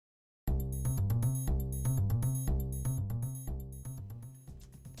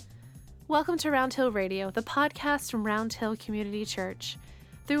Welcome to Round Hill Radio, the podcast from Round Hill Community Church.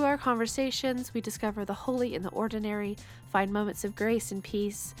 Through our conversations, we discover the holy in the ordinary, find moments of grace and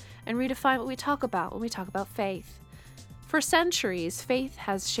peace, and redefine what we talk about when we talk about faith. For centuries, faith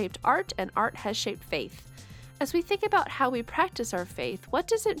has shaped art and art has shaped faith. As we think about how we practice our faith, what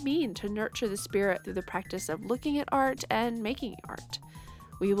does it mean to nurture the spirit through the practice of looking at art and making art?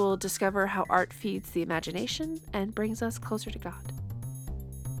 We will discover how art feeds the imagination and brings us closer to God.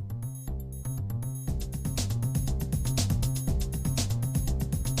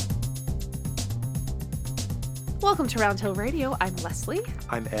 Welcome to Round Hill Radio. I'm Leslie.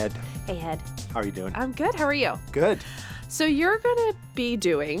 I'm Ed. Hey, Ed. How are you doing? I'm good. How are you? Good. So you're going to be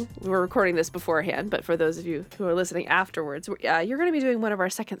doing, we're recording this beforehand, but for those of you who are listening afterwards, you're going to be doing one of our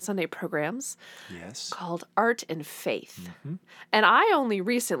second Sunday programs. Yes. Called Art and Faith. Mm-hmm. And I only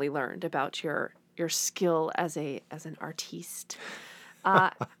recently learned about your skill as an artiste.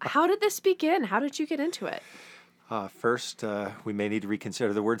 How did this begin? How did you get into it? First, we may need to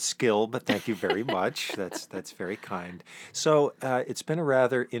reconsider the word skill, but thank you very much. That's very kind. So it's been a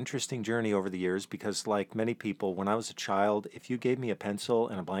rather interesting journey over the years because, like many people, when I was a child, if you gave me a pencil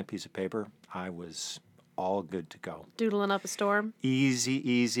and a blank piece of paper, I was all good to go. Doodling up a storm?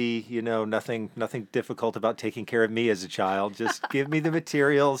 Easy, nothing difficult about taking care of me as a child. Just give me the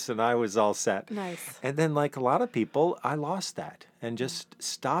materials and I was all set. Nice. And then, like a lot of people, I lost that and just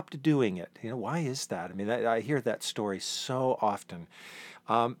stopped doing it. Why is that? I mean, I hear that story so often.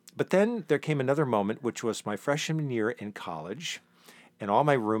 But then there came another moment, which was my freshman year in college. And all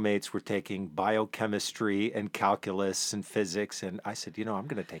my roommates were taking biochemistry and calculus and physics. And I said, I'm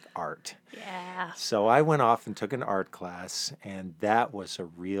going to take art. Yeah. So I went off and took an art class. And that was a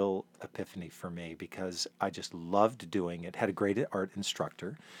real epiphany for me because I just loved doing it. Had a great art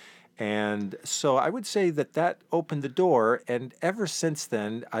instructor. And so I would say that opened the door. And ever since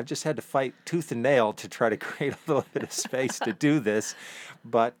then, I've just had to fight tooth and nail to try to create a little bit of space to do this.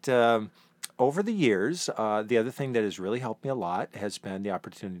 But over the years, the other thing that has really helped me a lot has been the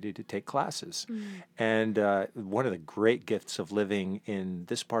opportunity to take classes. And one of the great gifts of living in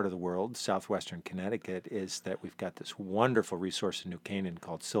this part of the world, southwestern Connecticut, is that we've got this wonderful resource in New Canaan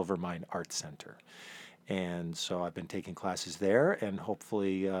called Silvermine Art Center. And so I've been taking classes there and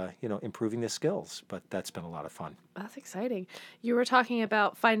hopefully, improving the skills. But that's been a lot of fun. That's exciting. You were talking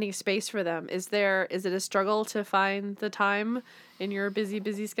about finding space for them. Is it a struggle to find the time in your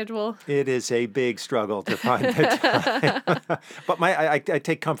busy schedule? It is a big struggle to find the time. But I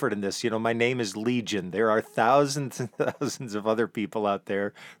take comfort in this. My name is Legion. There are thousands and thousands of other people out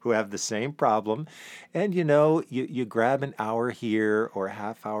there who have the same problem. And, you grab an hour here or a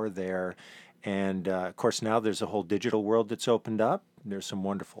half hour there. And, of course, now there's a whole digital world that's opened up. There's some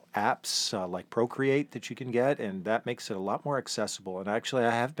wonderful apps like Procreate that you can get, and that makes it a lot more accessible. And actually,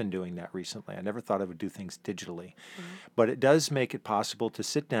 I have been doing that recently. I never thought I would do things digitally. But it does make it possible to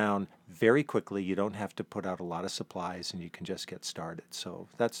sit down very quickly. You don't have to put out a lot of supplies, and you can just get started. So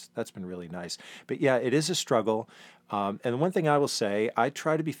that's been really nice. But, yeah, it is a struggle. And one thing I will say, I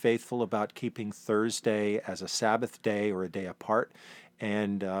try to be faithful about keeping Thursday as a Sabbath day or a day apart.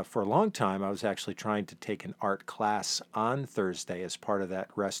 And for a long time, I was actually trying to take an art class on Thursday as part of that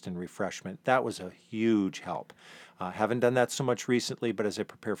rest and refreshment. That was a huge help. Haven't done that so much recently, but as I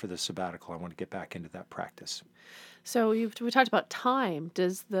prepare for the sabbatical, I want to get back into that practice. So we talked about time.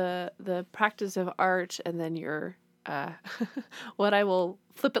 Does the practice of art and then your what I will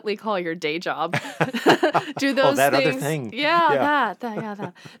flippantly call your day job. Do those that things? Other thing. Yeah,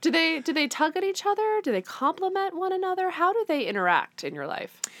 that. Do they tug at each other? Do they complement one another? How do they interact in your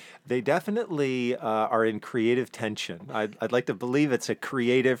life? They definitely are in creative tension. I'd like to believe it's a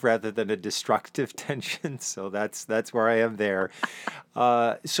creative rather than a destructive tension. So that's where I am there.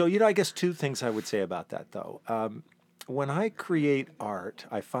 So I guess two things I would say about that though. When I create art,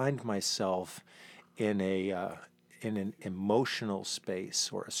 I find myself in an emotional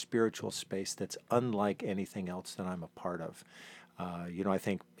space or a spiritual space that's unlike anything else that I'm a part of. I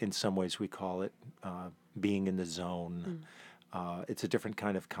think in some ways we call it being in the zone. It's a different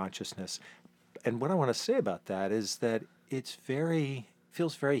kind of consciousness. And what I want to say about that is that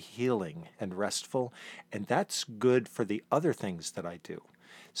feels very healing and restful, and that's good for the other things that I do.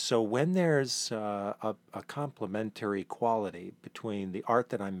 So when there's a complementary quality between the art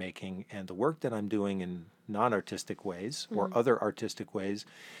that I'm making and the work that I'm doing in non-artistic ways or other artistic ways,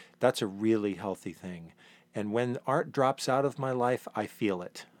 that's a really healthy thing. And when art drops out of my life, I feel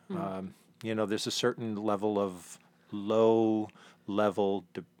it. There's a certain level of low-level,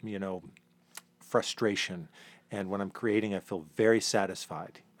 frustration. And when I'm creating, I feel very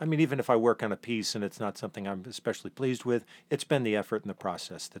satisfied. I mean, even if I work on a piece and it's not something I'm especially pleased with, it's been the effort and the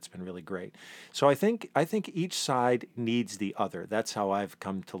process that's been really great. So I think each side needs the other. That's how I've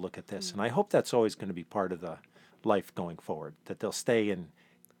come to look at this. And I hope that's always going to be part of the life going forward, that they'll stay in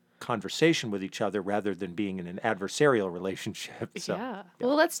conversation with each other rather than being in an adversarial relationship. So, Yeah.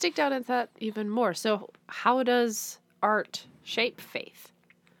 Well, let's dig down into that even more. So, how does art shape faith?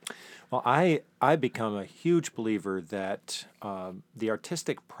 Well, I become a huge believer that the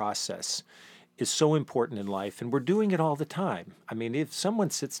artistic process is so important in life, and we're doing it all the time. I mean, if someone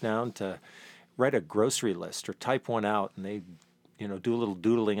sits down to write a grocery list or type one out, and they, do a little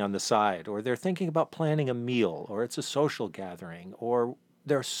doodling on the side, or they're thinking about planning a meal, or it's a social gathering, or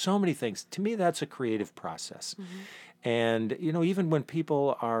there are so many things. To me, that's a creative process. And, even when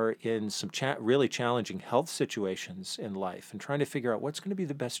people are in some really challenging health situations in life and trying to figure out what's going to be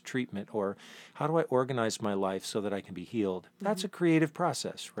the best treatment or how do I organize my life so that I can be healed, that's a creative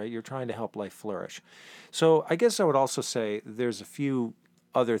process, right? You're trying to help life flourish. So I guess I would also say there's a few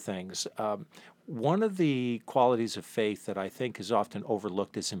other things. One of the qualities of faith that I think is often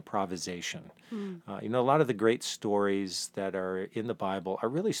overlooked is improvisation. A lot of the great stories that are in the Bible are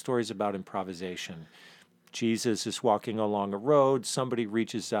really stories about improvisation. Jesus is walking along a road, somebody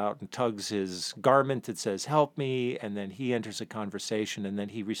reaches out and tugs his garment and says, "Help me," and then he enters a conversation, and then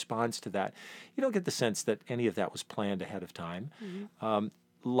he responds to that. You don't get the sense that any of that was planned ahead of time.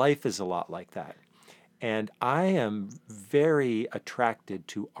 Life is a lot like that. And I am very attracted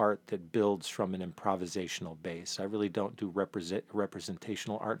to art that builds from an improvisational base. I really don't do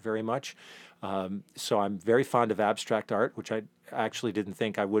representational art very much. So I'm very fond of abstract art, which I actually didn't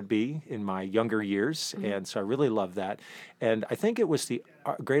think I would be in my younger years. And so I really love that. And I think it was the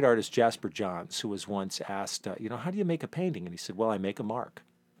great artist Jasper Johns who was once asked, how do you make a painting? And he said, well, I make a mark.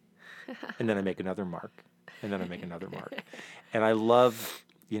 And then I make another mark. And then I make another mark. And I love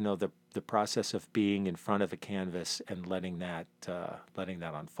the process of being in front of a canvas and letting that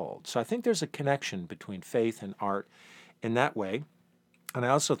unfold. So I think there's a connection between faith and art in that way. And I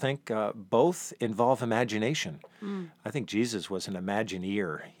also think both involve imagination. I think Jesus was an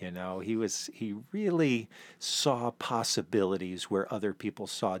Imagineer. He really saw possibilities where other people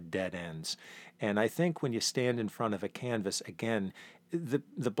saw dead ends. And I think when you stand in front of a canvas, again,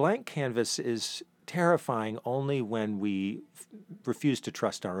 the blank canvas is terrifying only when we refuse to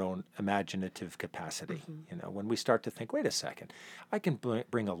trust our own imaginative capacity. When we start to think, wait a second, I can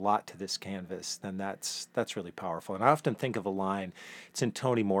bring a lot to this canvas, then that's really powerful. And I often think of a line, it's in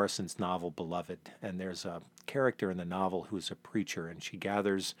Toni Morrison's novel Beloved, and there's a character in the novel who's a preacher, and she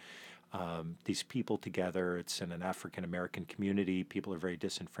gathers these people together. It's in an African-American community. People are very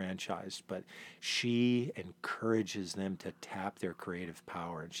disenfranchised, but she encourages them to tap their creative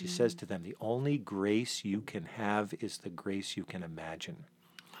power. And she says to them, the only grace you can have is the grace you can imagine.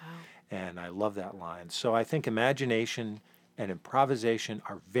 Wow. And I love that line. So I think imagination and improvisation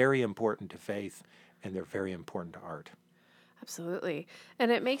are very important to faith, and they're very important to art. Absolutely. And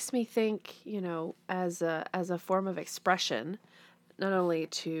it makes me think, as a form of expression, not only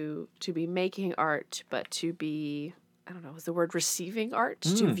to be making art, but to be, I don't know, is the word receiving art,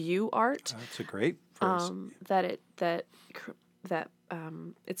 to view art. That's a great phrase. That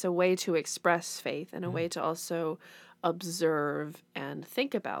it's a way to express faith and a way to also observe and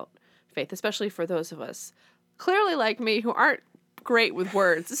think about faith, especially for those of us, clearly like me, who aren't great with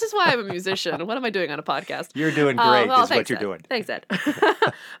words. This is why I'm a musician. What am I doing on a podcast? You're doing great is what you're Ed. doing. Thanks, Ed.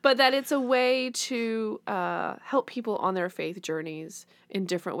 But that it's a way to help people on their faith journeys in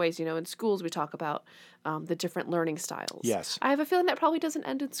different ways. In schools we talk about the different learning styles. Yes. I have a feeling that probably doesn't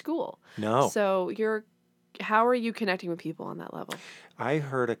end in school. No. So how are you connecting with people on that level? I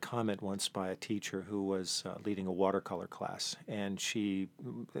heard a comment once by a teacher who was leading a watercolor class, and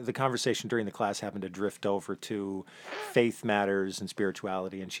the conversation during the class happened to drift over to faith matters and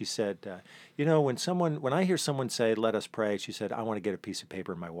spirituality, and she said, when I hear someone say, "Let us pray," she said, "I want to get a piece of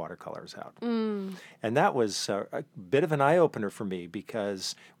paper and my watercolors out." And that was a bit of an eye-opener for me,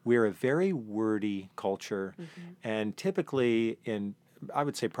 because we're a very wordy culture, and typically I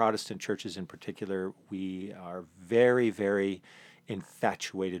would say Protestant churches in particular, we are very, very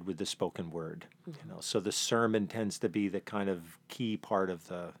infatuated with the spoken word. So the sermon tends to be the kind of key part of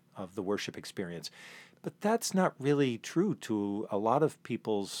the worship experience. But that's not really true to a lot of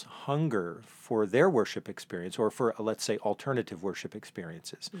people's hunger for their worship experience, or for, let's say, alternative worship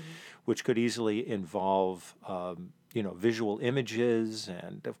experiences, which could easily involve visual images.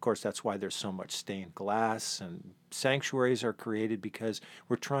 And of course, that's why there's so much stained glass, and sanctuaries are created because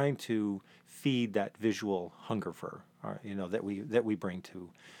we're trying to feed that visual hunger for that we bring to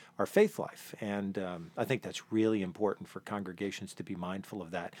our faith life. And I think that's really important for congregations to be mindful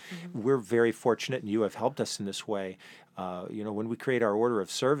of that. We're very fortunate, and you have helped us in this way. When we create our order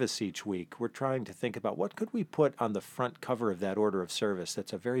of service each week, we're trying to think about what could we put on the front cover of that order of service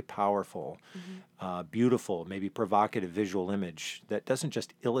that's a very powerful, beautiful, maybe provocative visual image that doesn't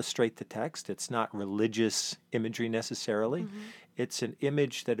just illustrate the text. It's not religious imagery necessarily. It's an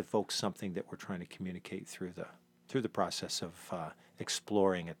image that evokes something that we're trying to communicate through the process of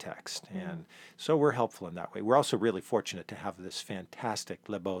exploring a text. And so we're helpful in that way. We're also really fortunate to have this fantastic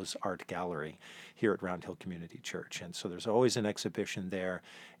Les Beaux Art Gallery here at Round Hill Community Church. And so there's always an exhibition there,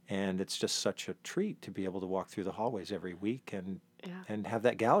 and it's just such a treat to be able to walk through the hallways every week and have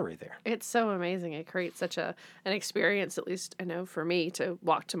that gallery there. It's so amazing. It creates such an experience, at least I know for me, to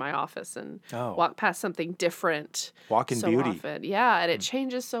walk to my office and walk past something different. Walk in so beauty. Often. Yeah, and it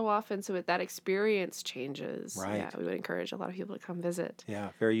changes so often, so that experience changes. Right. Yeah, we would encourage a lot of people to come visit. Yeah,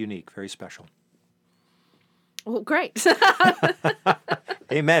 very unique, very special. Well, great.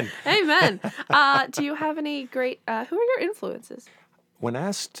 Amen. Amen. Do you have any great, who are your influences? When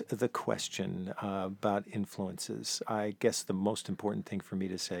asked the question about influences, I guess the most important thing for me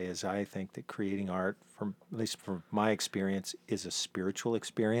to say is I think that creating art, at least from my experience, is a spiritual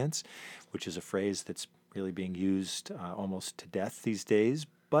experience, which is a phrase that's really being used almost to death these days.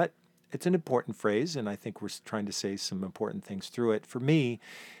 But it's an important phrase, and I think we're trying to say some important things through it. For me,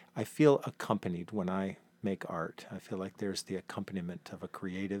 I feel accompanied when I make art. I feel like there's the accompaniment of a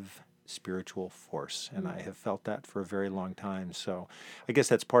creative spiritual force, and I have felt that for a very long time. So I guess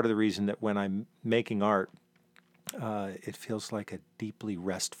that's part of the reason that when I'm making art, it feels like a deeply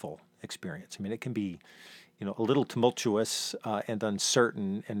restful experience. I mean, it can be, a little tumultuous and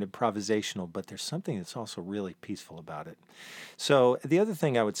uncertain and improvisational, but there's something that's also really peaceful about it. So the other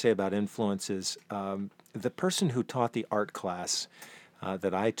thing I would say about influence is the person who taught the art class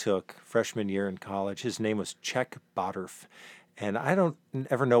that I took freshman year in college, his name was Czech Boderf. And I don't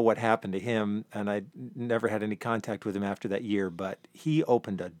ever know what happened to him, and I never had any contact with him after that year, but he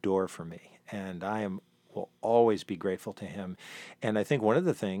opened a door for me, and will always be grateful to him. And I think one of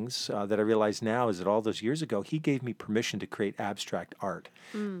the things that I realize now is that all those years ago, he gave me permission to create abstract art.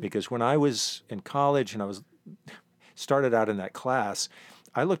 Because when I was in college and I started out in that class,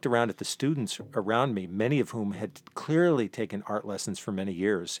 I looked around at the students around me, many of whom had clearly taken art lessons for many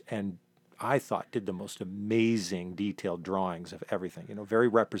years, and I thought did the most amazing detailed drawings of everything, very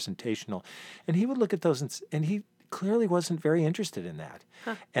representational. And he would look at those and he clearly wasn't very interested in that.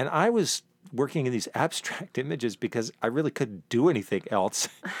 And I was working in these abstract images because I really couldn't do anything else.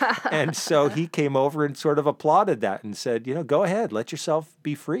 And so he came over and sort of applauded that and said, go ahead, let yourself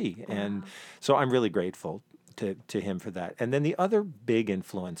be free. Wow. And so I'm really grateful to him for that. And then the other big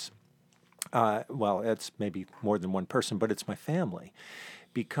influence, it's maybe more than one person, but it's my family.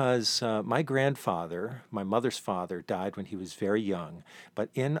 Because my grandfather, my mother's father, died when he was very young. But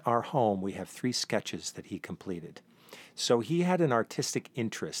in our home, we have 3 sketches that he completed. So he had an artistic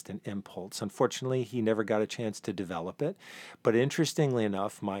interest and impulse. Unfortunately, he never got a chance to develop it. But interestingly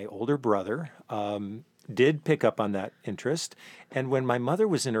enough, my older brother did pick up on that interest. And when my mother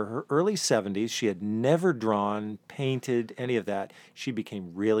was in her early 70s, she had never drawn, painted, any of that. She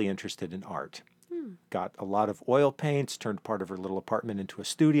became really interested in art. Got a lot of oil paints, turned part of her little apartment into a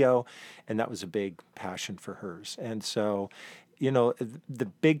studio, and that was a big passion for hers. And so,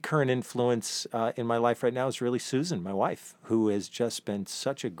 the big current influence in my life right now is really Susan, my wife, who has just been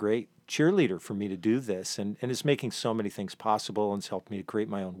such a great cheerleader for me to do this and is making so many things possible and has helped me to create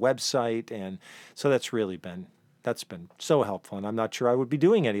my own website. And so that's been so helpful. And I'm not sure I would be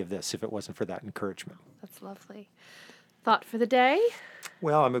doing any of this if it wasn't for that encouragement. That's lovely. Thought for the day?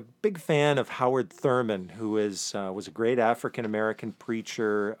 Well, I'm a big fan of Howard Thurman, who was a great African-American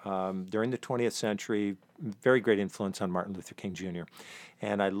preacher during the 20th century, very great influence on Martin Luther King Jr.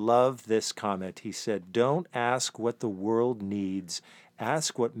 And I love this comment. He said, "Don't ask what the world needs.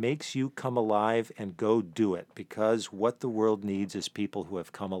 Ask what makes you come alive and go do it, because what the world needs is people who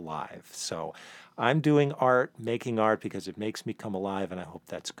have come alive." So I'm doing art, making art, because it makes me come alive, and I hope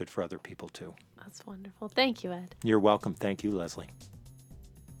that's good for other people too. That's wonderful. Thank you, Ed. You're welcome. Thank you, Leslie.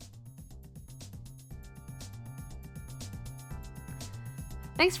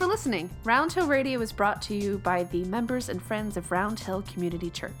 Thanks for listening. Round Hill Radio is brought to you by the members and friends of Round Hill Community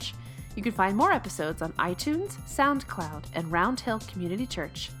Church. You can find more episodes on iTunes, SoundCloud, and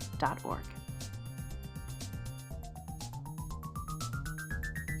roundhillcommunitychurch.org.